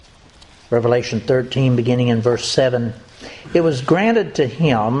Revelation 13, beginning in verse 7. It was granted to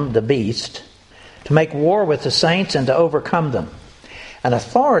him, the beast, to make war with the saints and to overcome them. And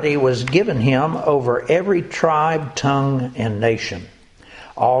authority was given him over every tribe, tongue, and nation.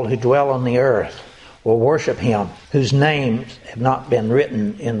 All who dwell on the earth will worship him, whose names have not been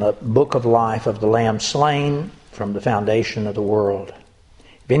written in the book of life of the Lamb slain from the foundation of the world.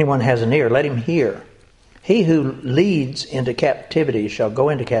 If anyone has an ear, let him hear. He who leads into captivity shall go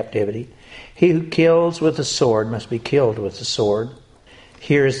into captivity. He who kills with the sword must be killed with the sword.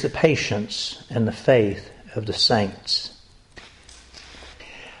 Here is the patience and the faith of the saints.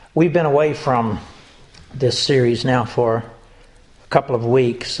 We've been away from this series now for a couple of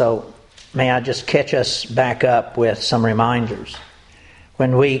weeks, so may I just catch us back up with some reminders.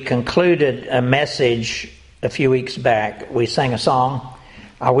 When we concluded a message a few weeks back, we sang a song,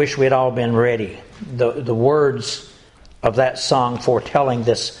 I Wish We'd All Been Ready. The words of that song foretelling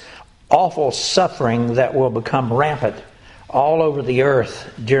this awful suffering that will become rampant all over the earth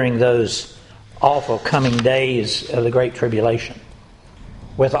during those awful coming days of the Great Tribulation.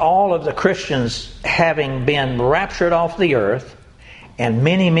 With all of the Christians having been raptured off the earth and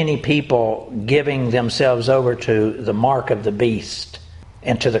many, many people giving themselves over to the mark of the beast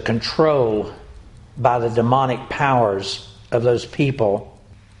and to the control by the demonic powers of those people,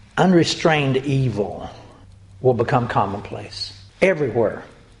 unrestrained evil will become commonplace everywhere.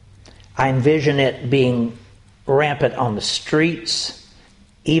 I envision it being rampant on the streets,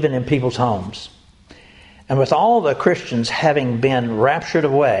 even in people's homes. And with all the Christians having been raptured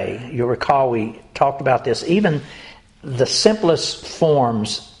away, you'll recall we talked about this, even the simplest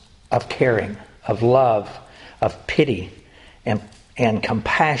forms of caring, of love, of pity, and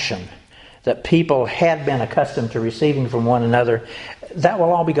compassion that people had been accustomed to receiving from one another, that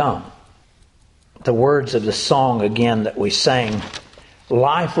will all be gone. The words of the song again that we sang,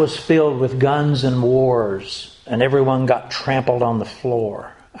 life was filled with guns and wars, and everyone got trampled on the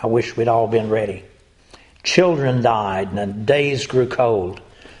floor. I wish we'd all been ready. Children died, and the days grew cold.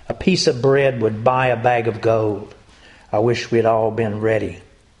 A piece of bread would buy a bag of gold. I wish we'd all been ready.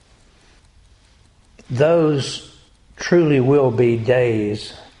 Those truly will be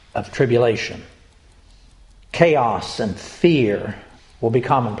days of tribulation. Chaos and fear will be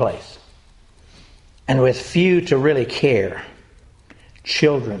commonplace. And with few to really care,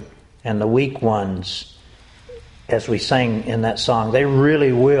 children and the weak ones, as we sang in that song, they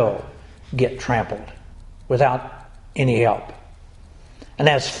really will get trampled without any help. And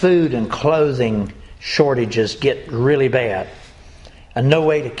as food and clothing shortages get really bad and no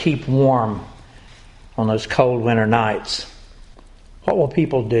way to keep warm on those cold winter nights, what will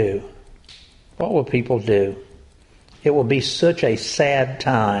people do? What will people do? It will be such a sad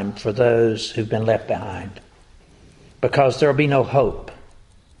time for those who've been left behind, because there will be no hope.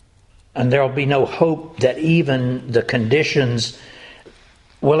 And there will be no hope that even the conditions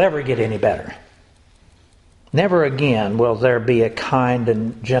will ever get any better. Never again will there be a kind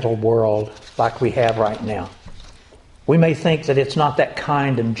and gentle world like we have right now. We may think that it's not that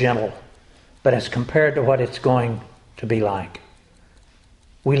kind and gentle, but as compared to what it's going to be like,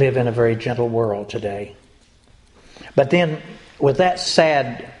 we live in a very gentle world today. But then, with that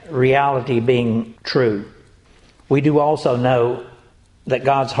sad reality being true, we do also know that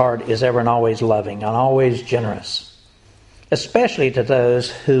God's heart is ever and always loving and always generous, especially to those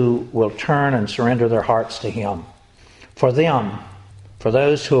who will turn and surrender their hearts to Him. For them, for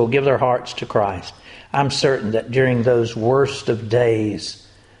those who will give their hearts to Christ, I'm certain that during those worst of days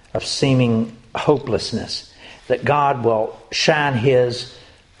of seeming hopelessness, that God will shine His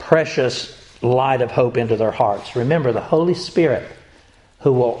precious light of hope into their hearts. Remember, the Holy Spirit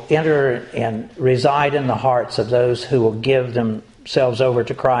who will enter and reside in the hearts of those who will give themselves over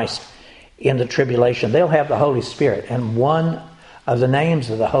to Christ in the tribulation. They'll have the Holy Spirit, and one of the names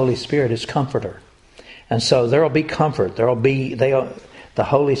of the Holy Spirit is Comforter. And so there will be comfort. The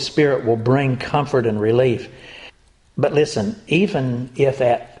Holy Spirit will bring comfort and relief. But listen, even if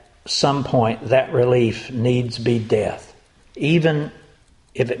at some point that relief needs be death, even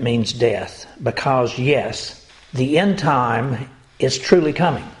if it means death, because yes, the end time is truly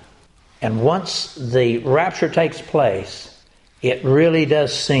coming. And once the rapture takes place, it really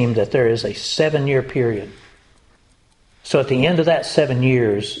does seem that there is a 7-year period. So at the end of that 7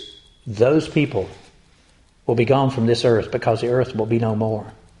 years, those people will be gone from this earth because the earth will be no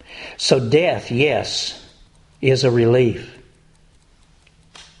more. So death, yes, is a relief.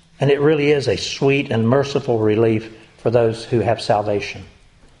 And it really is a sweet and merciful relief for those who have salvation.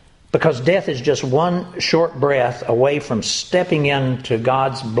 Because death is just one short breath away from stepping into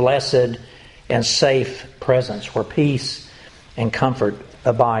God's blessed and safe presence where peace and comfort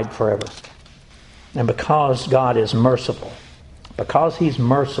abide forever. And because God is merciful, because He's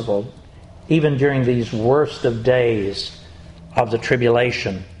merciful, even during these worst of days of the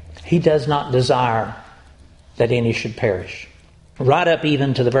tribulation, He does not desire that any should perish. Right up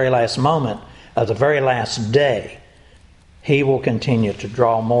even to the very last moment of the very last day, He will continue to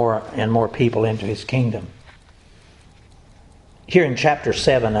draw more and more people into His kingdom. Here in chapter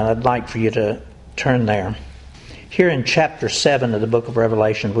 7, and I'd like for you to turn there. Here in chapter 7 of the book of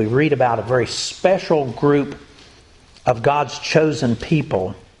Revelation, we read about a very special group of God's chosen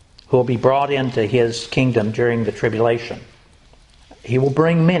people who will be brought into His kingdom during the tribulation. He will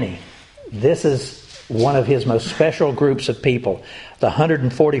bring many. This is one of His most special groups of people, the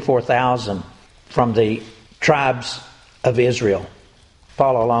 144,000 from the tribes of Israel.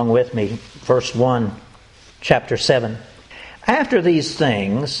 Follow along with me, verse 1, chapter 7. After these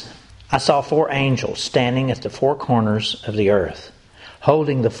things, I saw 4 angels standing at the 4 corners of the earth,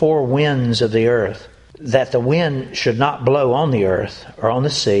 holding the 4 winds of the earth, that the wind should not blow on the earth, or on the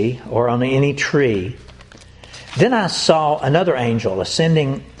sea, or on any tree. Then I saw another angel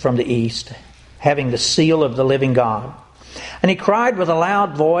ascending from the east, having the seal of the living God. And he cried with a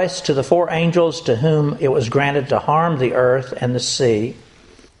loud voice to the 4 angels to whom it was granted to harm the earth and the sea,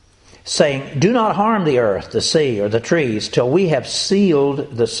 saying, Do not harm the earth, the sea, or the trees, till we have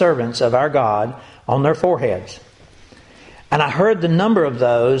sealed the servants of our God on their foreheads. And I heard the number of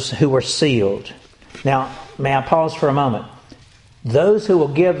those who were sealed. Now, may I pause for a moment? Those who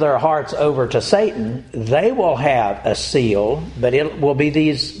will give their hearts over to Satan, they will have a seal, but it will be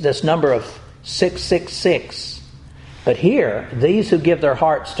this number of 666. But here, these who give their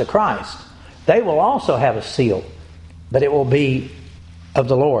hearts to Christ, they will also have a seal, but it will be of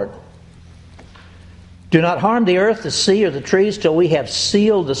the Lord. Do not harm the earth, the sea, or the trees till we have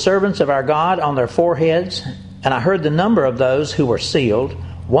sealed the servants of our God on their foreheads. And I heard the number of those who were sealed,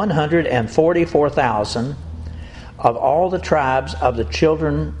 144,000 of all the tribes of the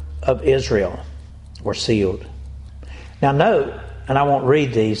children of Israel were sealed. Now note, and I won't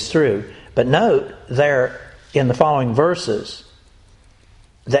read these through, but note there in the following verses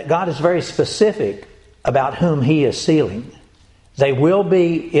that God is very specific about whom He is sealing. They will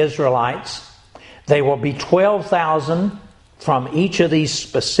be Israelites. They will be 12,000 from each of these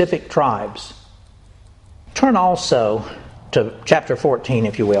specific tribes. Turn also to chapter 14,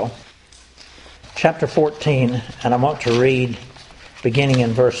 if you will. Chapter 14, and I want to read beginning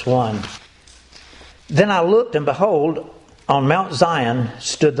in verse 1. Then I looked, and behold, on Mount Zion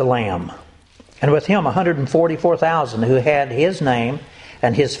stood the Lamb, and with Him 144,000 who had His name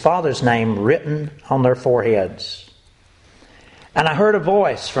and His Father's name written on their foreheads. And I heard a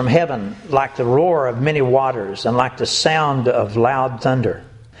voice from heaven like the roar of many waters and like the sound of loud thunder.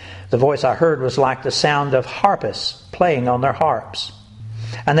 The voice I heard was like the sound of harpists playing on their harps.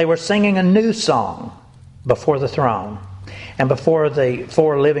 And they were singing a new song before the throne and before the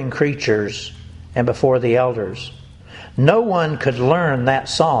 4 living creatures and before the elders. No one could learn that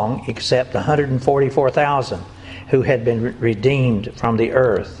song except 144,000 who had been redeemed from the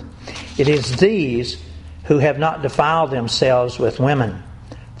earth. It is these who have not defiled themselves with women,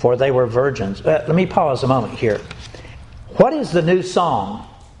 for they were virgins. Let me pause a moment here. What is the new song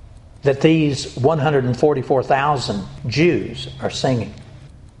that these 144,000 Jews are singing?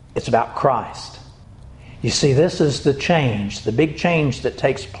 It's about Christ. You see, this is the change, the big change that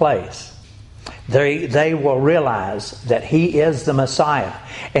takes place. They will realize that He is the Messiah.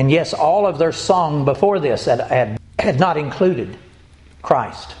 And yes, all of their song before this had not included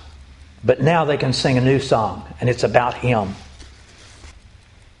Christ. But now they can sing a new song, and it's about Him.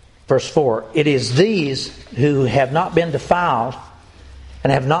 Verse 4, It is these who have not been defiled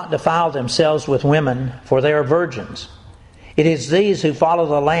and have not defiled themselves with women, for they are virgins. It is these who follow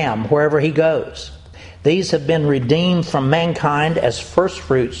the Lamb wherever He goes. These have been redeemed from mankind as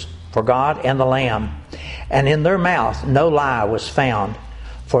firstfruits for God and the Lamb. And in their mouth no lie was found,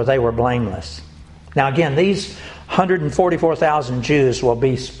 for they were blameless. Now again, these 144,000 Jews will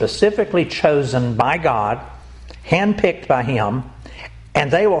be specifically chosen by God, handpicked by Him, and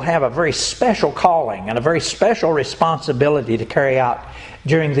they will have a very special calling and a very special responsibility to carry out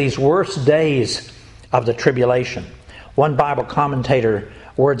during these worst days of the tribulation. One Bible commentator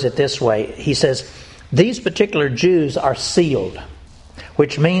words it this way. He says, These particular Jews are sealed,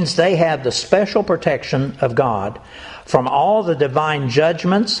 which means they have the special protection of God from all the divine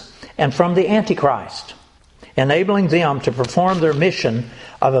judgments and from the Antichrist, enabling them to perform their mission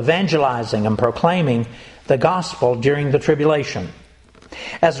of evangelizing and proclaiming the gospel during the tribulation.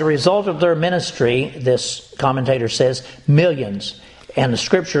 As a result of their ministry, this commentator says, millions, and the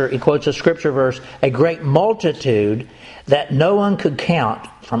scripture, he quotes a scripture verse, a great multitude that no one could count,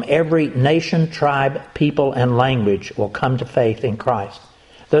 from every nation, tribe, people, and language will come to faith in Christ.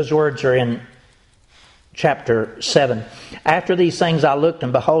 Those words are in chapter 7. After these things I looked,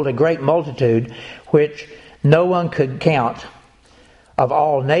 and behold, a great multitude, which no one could count, of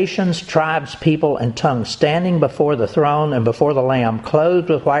all nations, tribes, people, and tongues, standing before the throne and before the Lamb, clothed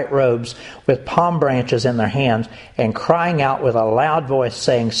with white robes, with palm branches in their hands, and crying out with a loud voice,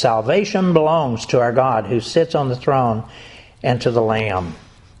 saying, Salvation belongs to our God, who sits on the throne, and to the Lamb.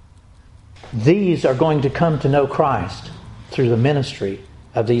 These are going to come to know Christ through the ministry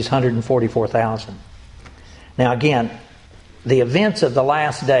of these 144,000. Now again, the events of the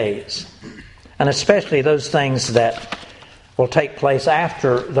last days, and especially those things that will take place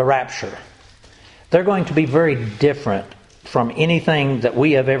after the rapture, they're going to be very different from anything that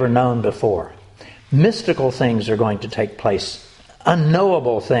we have ever known before. Mystical things are going to take place,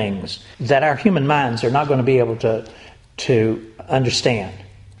 unknowable things that our human minds are not going to be able to understand.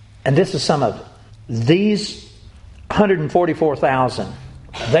 And this is some of it. These 144,000,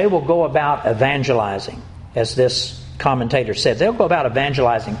 they will go about evangelizing, as this commentator said. They'll go about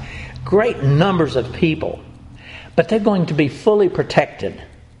evangelizing great numbers of people. But they're going to be fully protected,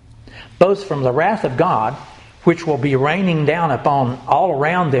 both from the wrath of God, which will be raining down upon all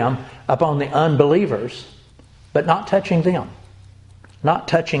around them, upon the unbelievers, but not touching them. Not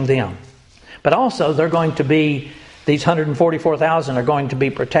touching them. But also these 144,000 are going to be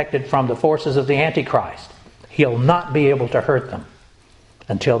protected from the forces of the Antichrist. He'll not be able to hurt them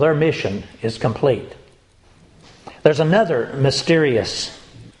until their mission is complete. There's another mysterious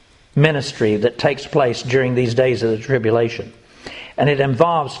ministry that takes place during these days of the tribulation. And it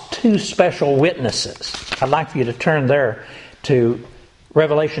involves two special witnesses. I'd like for you to turn there to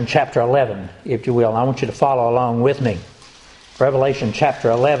Revelation chapter 11, if you will. I want you to follow along with me. Revelation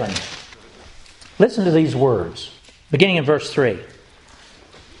chapter 11. Listen to these words, beginning in verse 3.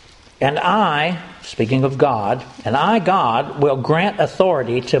 And I, speaking of God, and I, God, will grant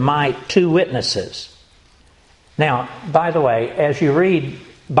authority to my two witnesses. Now, by the way, as you read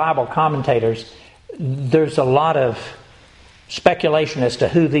Bible commentators, there's a lot of speculation as to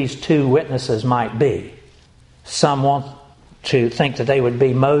who these two witnesses might be. Some want to think that they would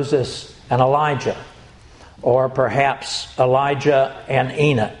be Moses and Elijah, or perhaps Elijah and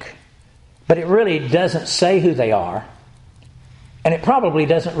Enoch. But it really doesn't say who they are, and it probably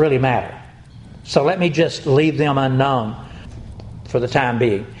doesn't really matter. So let me just leave them unknown for the time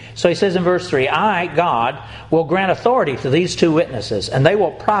being. So he says in verse 3, I, God, will grant authority to these two witnesses, and they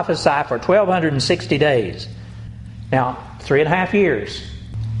will prophesy for 1,260 days. Now, 3.5 years.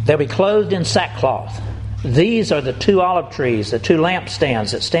 They'll be clothed in sackcloth. These are the two olive trees, the two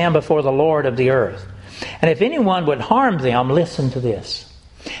lampstands that stand before the Lord of the earth. And if anyone would harm them, listen to this.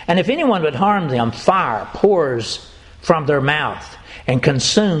 And if anyone would harm them, fire pours from their mouth and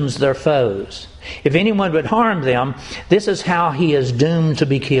consumes their foes. If anyone would harm them, this is how he is doomed to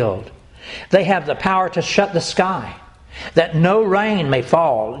be killed. They have the power to shut the sky, that no rain may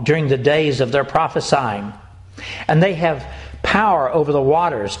fall during the days of their prophesying. And they have power over the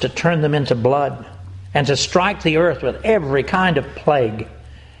waters to turn them into blood, and to strike the earth with every kind of plague,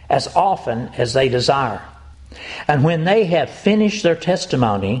 as often as they desire. And when they have finished their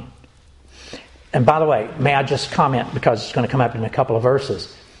testimony, and by the way, may I just comment, because it's going to come up in a couple of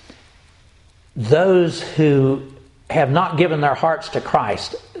verses. Those who have not given their hearts to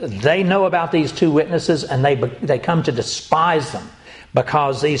Christ, they know about these two witnesses, and they come to despise them,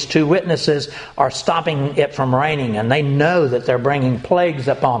 because these two witnesses are stopping it from raining, and they know that they're bringing plagues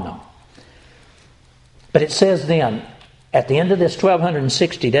upon them. But it says then, at the end of this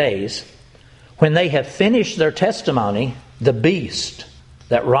 1,260 days, when they have finished their testimony, the beast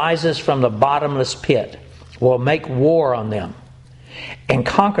that rises from the bottomless pit will make war on them and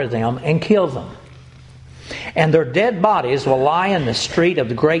conquer them and kill them. And their dead bodies will lie in the street of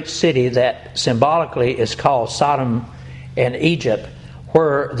the great city that symbolically is called Sodom and Egypt,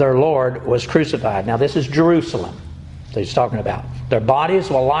 where their Lord was crucified. Now this is Jerusalem that he's talking about. Their bodies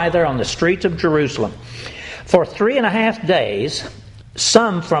will lie there on the streets of Jerusalem. For 3.5 days,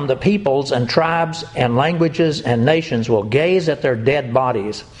 some from the peoples and tribes and languages and nations will gaze at their dead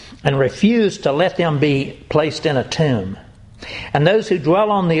bodies and refuse to let them be placed in a tomb. And those who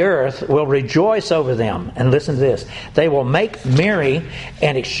dwell on the earth will rejoice over them. And listen to this. They will make merry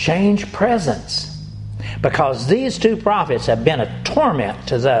and exchange presents, because these two prophets have been a torment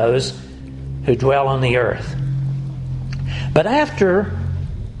to those who dwell on the earth. But after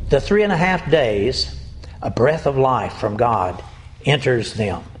the 3.5 days, a breath of life from God enters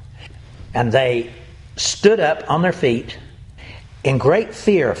them. And they stood up on their feet, and great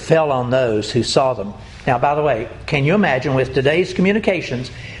fear fell on those who saw them. Now, by the way, can you imagine with today's communications,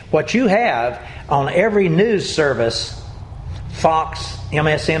 what you have on every news service, Fox,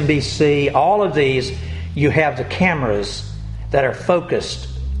 MSNBC, all of these, you have the cameras that are focused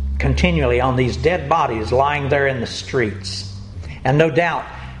continually on these dead bodies lying there in the streets. And no doubt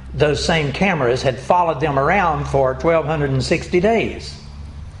those same cameras had followed them around for 1,260 days,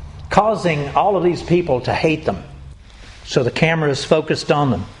 causing all of these people to hate them. So the cameras focused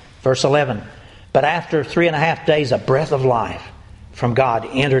on them. Verse 11, but after 3.5 days, a breath of life from God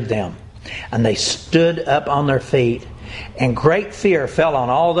entered them, and they stood up on their feet, and great fear fell on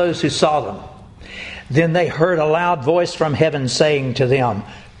all those who saw them. Then they heard a loud voice from heaven saying to them,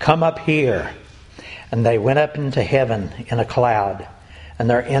 come up here. And they went up into heaven in a cloud, and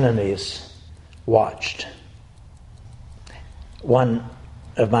their enemies watched. One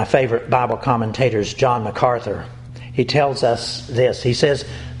of my favorite Bible commentators, John MacArthur, he tells us this. He says,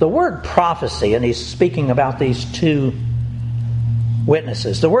 the word prophecy, and he's speaking about these two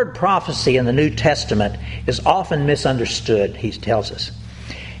witnesses. The word prophecy in the New Testament is often misunderstood, he tells us.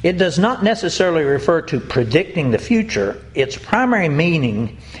 It does not necessarily refer to predicting the future. Its primary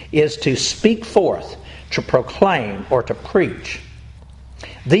meaning is to speak forth, to proclaim, or to preach.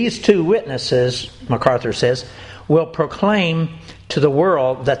 These two witnesses, MacArthur says, will proclaim to the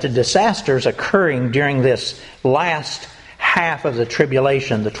world that the disasters occurring during this last half of the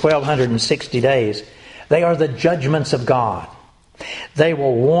tribulation, the 1,260 days, they are the judgments of God. They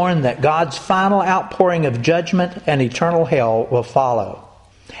will warn that God's final outpouring of judgment and eternal hell will follow.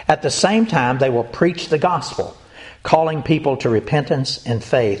 At the same time, they will preach the gospel, calling people to repentance and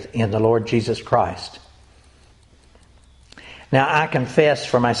faith in the Lord Jesus Christ. Now, I confess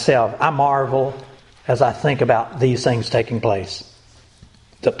for myself, I marvel as I think about these things taking place.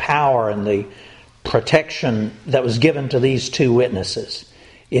 The power and the protection that was given to these two witnesses.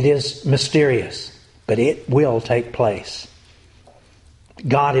 It is mysterious, but it will take place.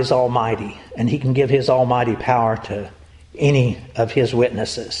 God is almighty, and He can give His almighty power to any of His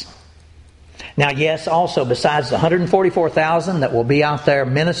witnesses. Now, yes, also besides the 144,000 that will be out there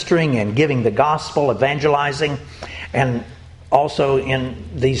ministering and giving the gospel, evangelizing, and also in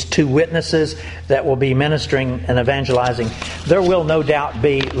these two witnesses that will be ministering and evangelizing, there will no doubt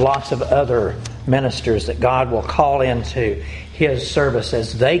be lots of other ministers that God will call into His service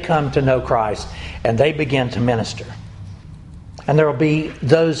as they come to know Christ and they begin to minister. And there will be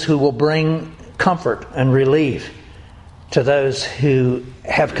those who will bring comfort and relief to those who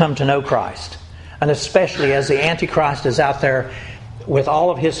have come to know Christ. And especially as the Antichrist is out there with all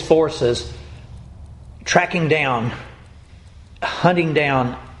of his forces tracking down, hunting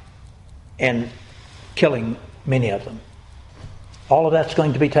down, and killing many of them. All of that's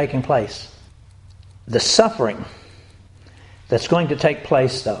going to be taking place. The suffering that's going to take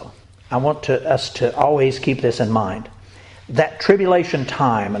place, though, I want us to always keep this in mind. That tribulation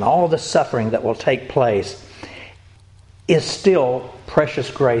time and all of the suffering that will take place is still precious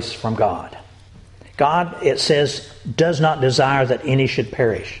grace from God. God, it says, does not desire that any should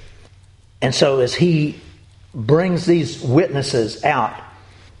perish. And so as He brings these witnesses out,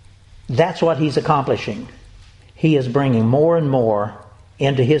 that's what He's accomplishing. He is bringing more and more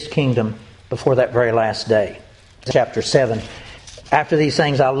into His kingdom before that very last day. Chapter 7. After these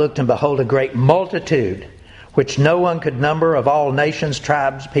things I looked, and behold, a great multitude, which no one could number, of all nations,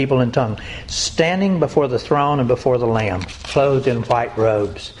 tribes, people, and tongues, standing before the throne and before the Lamb, clothed in white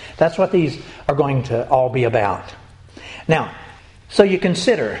robes. That's what these are going to all be about. Now, so you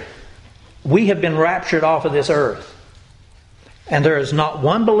consider, we have been raptured off of this earth, and there is not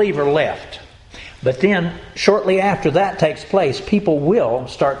one believer left. But then, shortly after that takes place, people will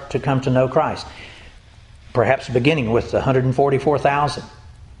start to come to know Christ. Perhaps beginning with the 144,000,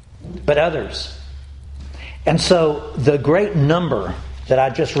 but others. And so the great number that I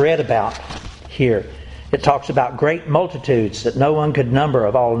just read about here, it talks about great multitudes that no one could number,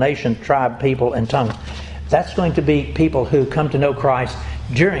 of all nations, tribe, people, and tongue. That's going to be people who come to know Christ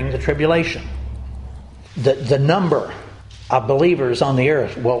during the tribulation. The number of believers on the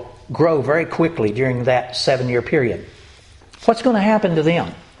earth will grow very quickly during that 7-year period. What's going to happen to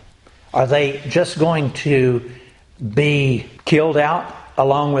them? Are they just going to be killed out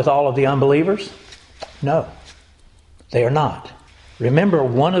along with all of the unbelievers? No, they are not. Remember,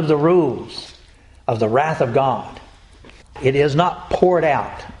 one of the rules of the wrath of God, it is not poured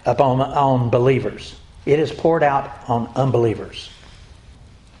out on believers. It is poured out on unbelievers.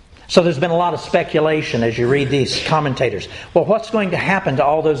 So there's been a lot of speculation as you read these commentators. Well, what's going to happen to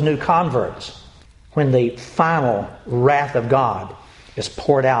all those new converts when the final wrath of God is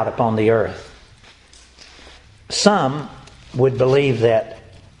poured out upon the earth? Some would believe that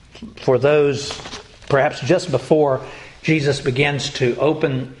for those perhaps just before Jesus begins to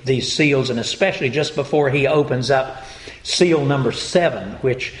open these seals, and especially just before he opens up seal number 7,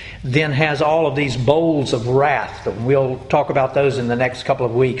 which then has all of these bowls of wrath. And we'll talk about those in the next couple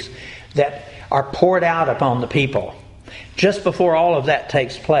of weeks, that are poured out upon the people. Just before all of that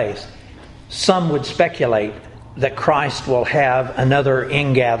takes place, some would speculate that Christ will have another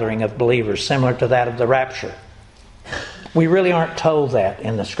ingathering of believers similar to that of the rapture. We really aren't told that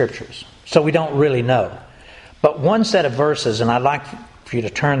in the Scriptures, so we don't really know. But one set of verses, and I'd like for you to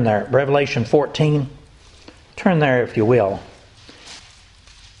turn there, Revelation 14. Turn there if you will.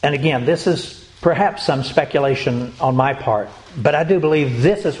 And again, this is perhaps some speculation on my part, but I do believe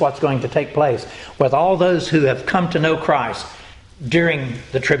this is what's going to take place with all those who have come to know Christ during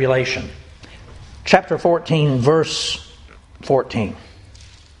the tribulation. Chapter 14, verse 14.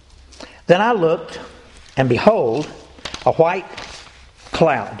 Then I looked, and behold, a white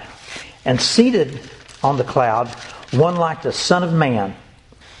cloud, and seated on the cloud, one like the Son of Man,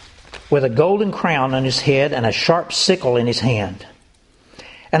 with a golden crown on his head and a sharp sickle in his hand.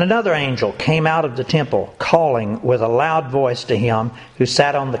 And another angel came out of the temple, calling with a loud voice to him who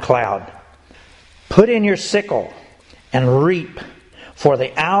sat on the cloud, "Put in your sickle and reap, for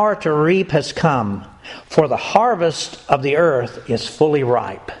the hour to reap has come, for the harvest of the earth is fully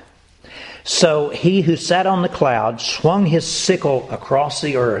ripe." So he who sat on the cloud swung his sickle across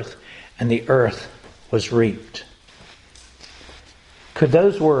the earth, and the earth was reaped. Could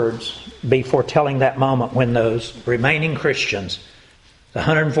those words be foretelling that moment when those remaining Christians, the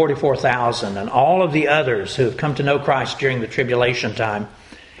 144,000 and all of the others who have come to know Christ during the tribulation time,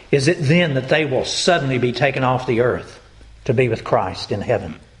 is it then that they will suddenly be taken off the earth to be with Christ in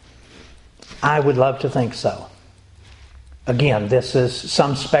heaven? I would love to think so. Again, this is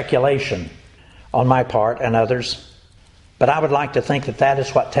some speculation on my part and others, but I would like to think that that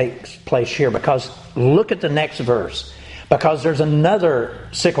is what takes place here, because look at the next verse. Because there's another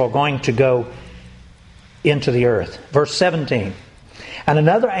sickle going to go into the earth. Verse 17. And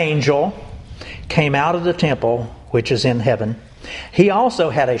another angel came out of the temple, which is in heaven. He also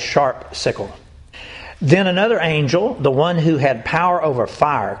had a sharp sickle. Then another angel, the one who had power over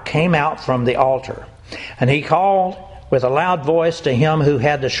fire, came out from the altar. And he called with a loud voice to him who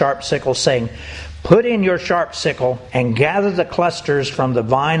had the sharp sickle, saying, "Put in your sharp sickle and gather the clusters from the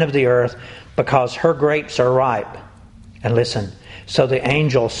vine of the earth, because her grapes are ripe." And listen, so the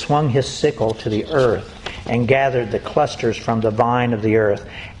angel swung his sickle to the earth and gathered the clusters from the vine of the earth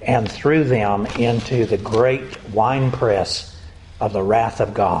and threw them into the great winepress of the wrath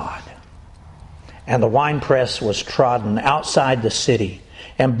of God. And the winepress was trodden outside the city,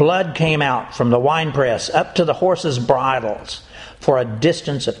 and blood came out from the winepress up to the horses' bridles for a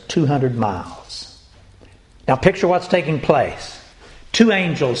distance of 200 miles. Now picture what's taking place. 2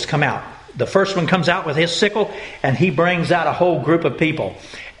 angels come out. The first one comes out with his sickle, and he brings out a whole group of people.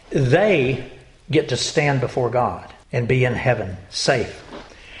 They get to stand before God and be in heaven, safe.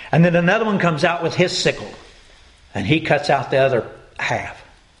 And then another one comes out with his sickle, and he cuts out the other half.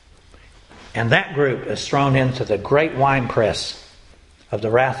 And that group is thrown into the great winepress of the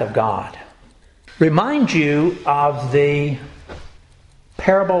wrath of God. Remind you of the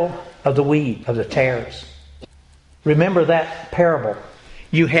parable of the wheat, of the tares. Remember that parable.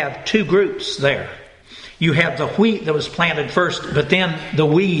 You have 2 groups there. You have the wheat that was planted first, but then the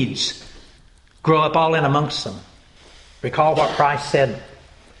weeds grow up all in amongst them. Recall what Christ said.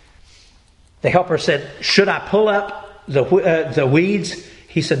 The helper said, "Should I pull up the weeds?"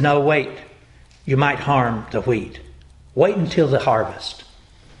 He said, "No, wait. You might harm the wheat. Wait until the harvest."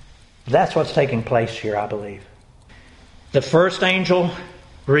 That's what's taking place here, I believe. The first angel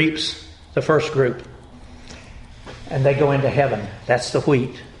reaps the first group, and they go into heaven. That's the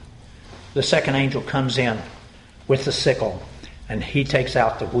wheat. The second angel comes in with the sickle, and he takes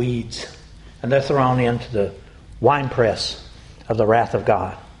out the weeds, and they're thrown into the winepress of the wrath of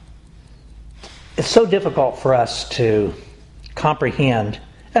God. It's so difficult for us to comprehend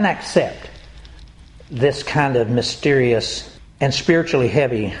and accept this kind of mysterious and spiritually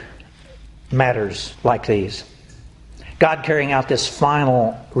heavy matters like these. God carrying out this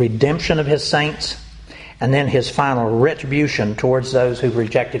final redemption of His saints, and then His final retribution towards those who've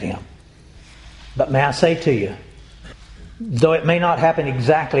rejected Him. But may I say to you, though it may not happen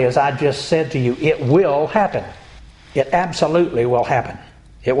exactly as I just said to you, it will happen. It absolutely will happen.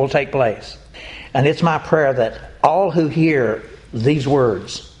 It will take place. And it's my prayer that all who hear these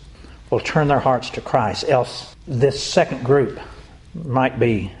words will turn their hearts to Christ, else this second group might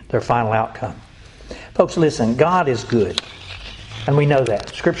be their final outcome. Folks, listen, God is good. And we know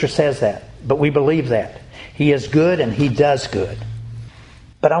that. Scripture says that. But we believe that. He is good and He does good.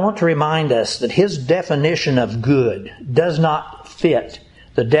 But I want to remind us that his definition of good does not fit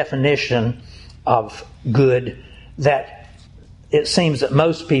the definition of good that it seems that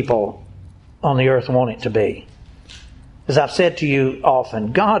most people on the earth want it to be. As I've said to you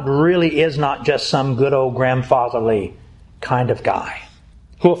often, God really is not just some good old grandfatherly kind of guy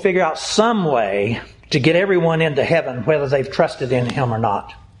who will figure out some way to get everyone into heaven whether they've trusted in him or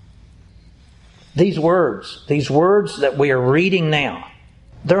not. These words that we are reading now,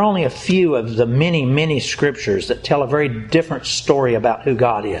 there are only a few of the many, many scriptures that tell a very different story about who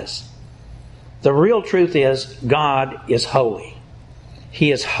God is. The real truth is God is holy.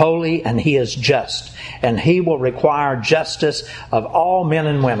 He is holy and He is just. And He will require justice of all men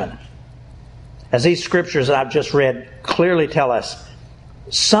and women. As these scriptures that I've just read clearly tell us,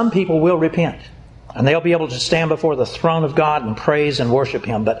 some people will repent. And they'll be able to stand before the throne of God and praise and worship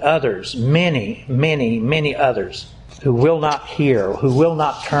Him. But others, many, many, many others, who will not hear, who will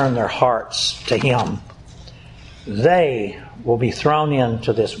not turn their hearts to Him, they will be thrown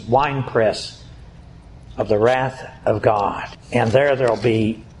into this winepress of the wrath of God. And there'll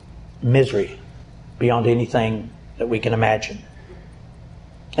be misery beyond anything that we can imagine.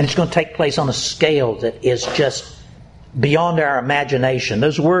 And it's going to take place on a scale that is just beyond our imagination.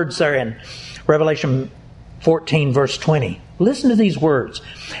 Those words are in Revelation 14, verse 20. Listen to these words.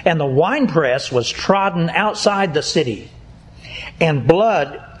 And the winepress was trodden outside the city, and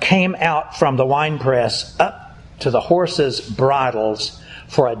blood came out from the winepress up to the horses' bridles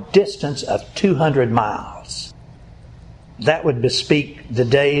for a distance of 200 miles. That would bespeak the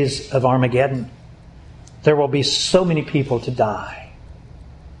days of Armageddon. There will be so many people to die.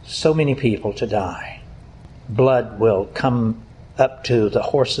 So many people to die. Blood will come up to the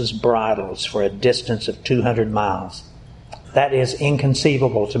horses' bridles for a distance of 200 miles. That is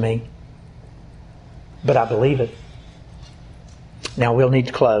inconceivable to me. But I believe it. Now we'll need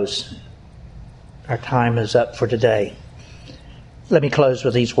to close. Our time is up for today. Let me close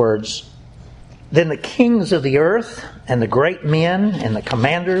with these words. Then the kings of the earth, and the great men, and the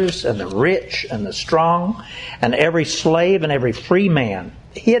commanders, and the rich, and the strong, and every slave and every free man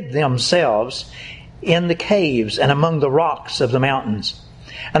hid themselves in the caves and among the rocks of the mountains.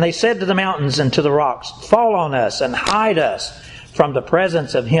 And they said to the mountains and to the rocks, fall on us and hide us from the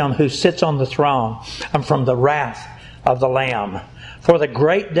presence of Him who sits on the throne and from the wrath of the Lamb. For the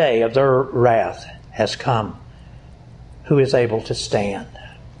great day of their wrath has come. Who is able to stand?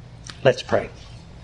 Let's pray.